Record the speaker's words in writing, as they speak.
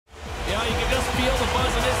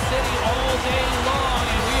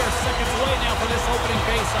this opening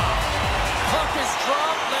face-off. Puck is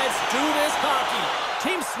dropped. Let's do this hockey.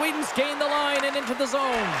 Team Sweden's gained the line and into the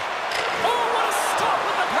zone. Oh, what a stop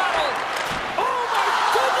with the paddle. Oh, my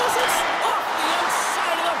goodness, it's off the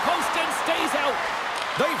inside of the post and stays out.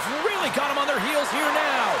 They've really got him on their heels here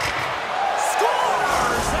now.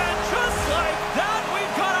 Scores! And just like that,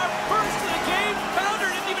 we've got our first of the game. Founder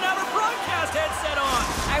didn't even have her broadcast headset on.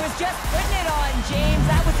 I was just putting it on, James.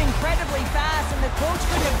 That was incredibly fast, and the coach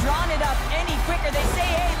couldn't have drawn it up any quicker. They say,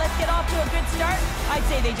 hey, let's get off to a good start. I'd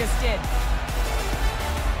say they just did.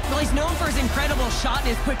 Well, he's known for his incredible shot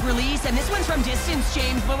and his quick release, and this one's from distance,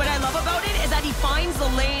 James. But what I love about it is that he finds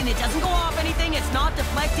the lane. It doesn't go off anything. It's not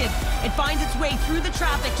deflected. It finds its way through the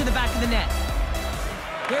traffic to the back of the net.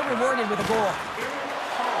 They're rewarded with a goal.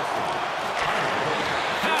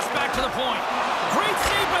 Pass back to the point. Great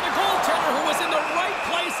save by the goaltender who was in the right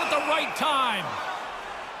place at the right time.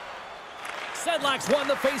 Sedlak's won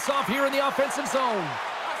the face-off here in the offensive zone.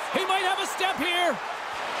 He might have a step here.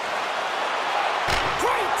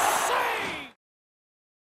 Great save!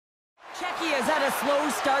 Czechia has had a slow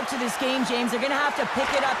start to this game, James. They're going to have to pick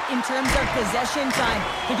it up in terms of possession time.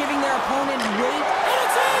 They're giving their opponent weight. And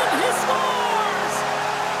it's in! He scores!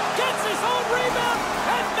 Gets his own rebound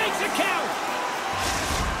and makes it count!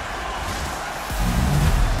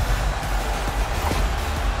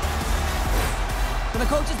 The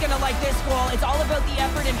coach is going to like this goal. It's all about the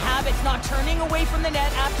effort and habits, not turning away from the net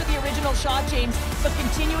after the original shot, James, but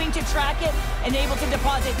continuing to track it and able to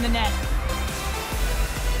deposit in the net.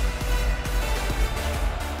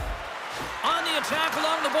 On the attack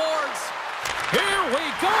along the boards. Here we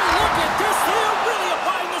go. Look at this. They're really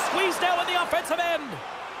applying the squeeze now on the offensive end.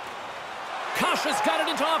 Kasha's got it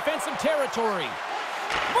into offensive territory.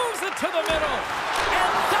 Moves it to the middle.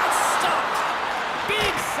 And that's stopped.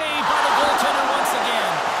 Big save by the goaltender once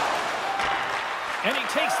again. And he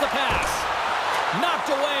takes the pass.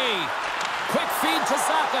 Knocked away. Quick feed to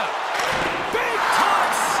Zaka. Big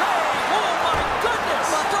time save. Oh, my goodness.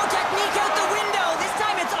 Well, throw technique out the window. This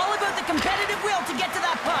time it's all about the competitive will to get to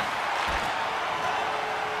that puck.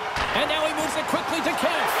 And now he moves it quickly to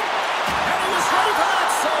Kemp. And he was ready for that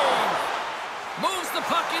save. Moves the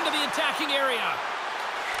puck into the attacking area.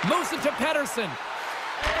 Moves it to Pettersson.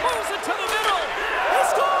 Moves it to the middle. He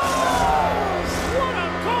scores! What a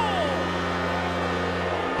goal!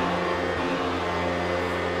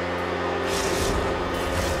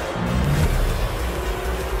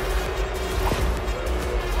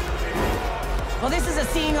 Well, this is a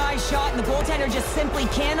seeing eye shot, and the goaltender just simply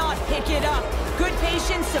cannot pick it up. Good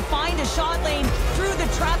patience to find a shot lane through the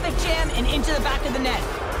traffic jam and into the back of the net.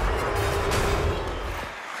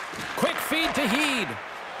 Quick feed to Heed.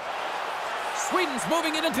 Sweden's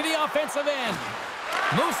moving it into the offensive end.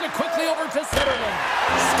 Moves it quickly over to Zetterlund.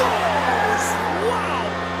 Scores! Wow!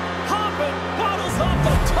 Popping bottles off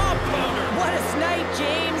the top counter. What a snipe,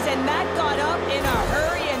 James, and that got up in a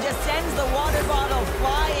hurry and just sends the water bottle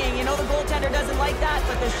flying. You know the goaltender doesn't like that,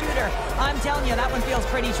 but the shooter, I'm telling you, that one feels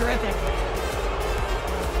pretty terrific.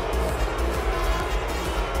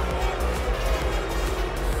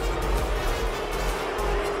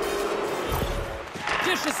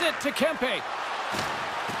 Dishes it to Kempe.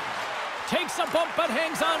 Takes a bump but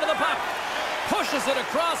hangs on to the puck. Pushes it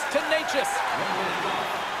across to Natchez.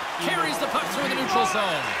 Carries the puck through the neutral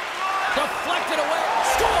zone. Deflected away.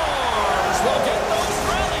 Scores! We'll get those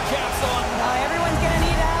rally caps on. Everyone's going to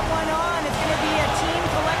need to have one on. It's going to be a team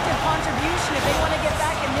collective contribution if they want to get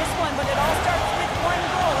back in this one, but it all starts with one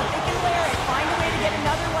goal. If they can wear it, find a way to get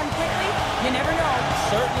another one quickly, you never know.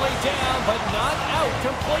 Certainly down, but not out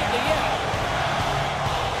completely yet.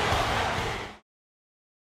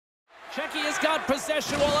 Czechia's got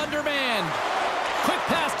possession while undermanned. Quick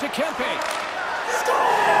pass to Kempe.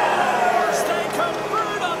 Scores! They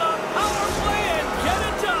convert on the power play and get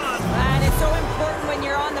it done. And it's so important when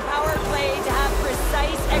you're on the power play to have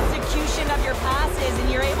precise execution of your passes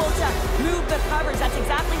and you're able to move the covers. That's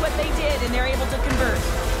exactly what they did, and they're able to convert.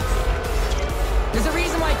 There's a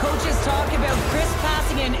reason why coaches talk about crisp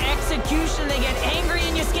passing and execution. They get angry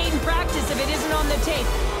and you skate in practice if it isn't on the tape.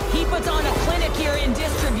 He puts on a clinic here in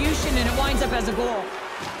distribution, and it winds up as a goal.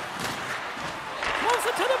 Moves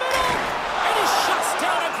it to the middle, and he shuts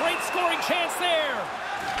down a great scoring chance there.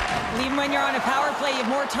 Even when you're on a power play, you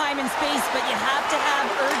have more time and space, but you have to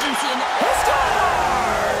have urgency. And he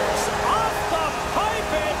scores! Off the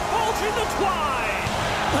pipe and bulging the twine.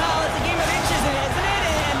 Well, it's a game of inches, isn't it?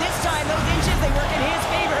 And this time, those inches, they work in his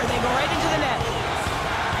favor. They go right into the net.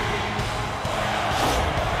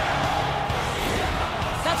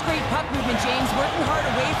 That's great puck movement, James. Working hard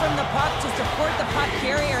away from the puck to support the puck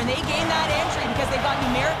carrier, and they gain that entry because they've got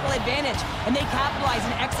numerical advantage, and they capitalize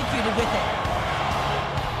and executed with it.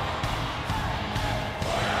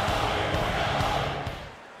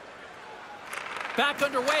 Back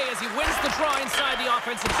underway as he wins the draw inside the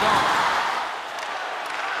offensive zone.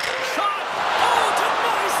 Shot! Oh,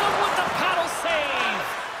 denies him with the paddle save!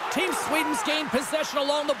 Team Sweden's gained possession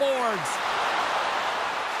along the boards.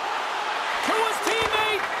 To his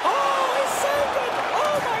teammate! Oh, he saved it!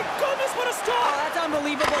 Oh my goodness, what a stop! Oh, that's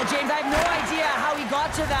unbelievable, James. I have no idea how he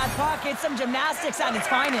got to that puck. It's some gymnastics at its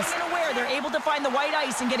finest. Unaware, they're able to find the white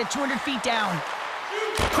ice and get it 200 feet down.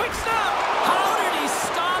 Quick snap! How did he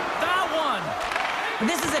stop that one?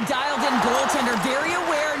 This is a dialed-in goaltender, very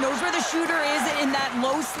aware, knows where the shooter is in that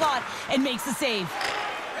low slot, and makes the save.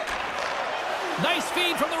 Nice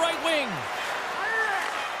feed from the right wing.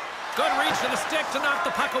 Good reach to the stick to knock the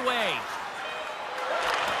puck away.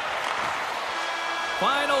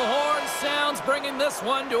 Final horn sounds, bringing this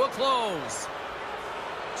one to a close.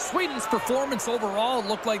 Sweden's performance overall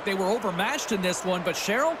looked like they were overmatched in this one, but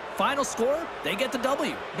Cheryl, final score, they get the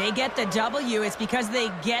W. They get the W. It's because they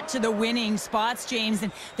get to the winning spots, James,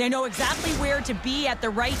 and they know exactly where to be at the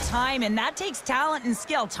right time, and that takes talent and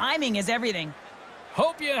skill. Timing is everything.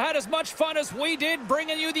 Hope you had as much fun as we did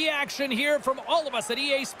bringing you the action here from all of us at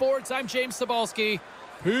EA Sports. I'm James Cebulski.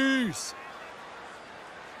 Peace.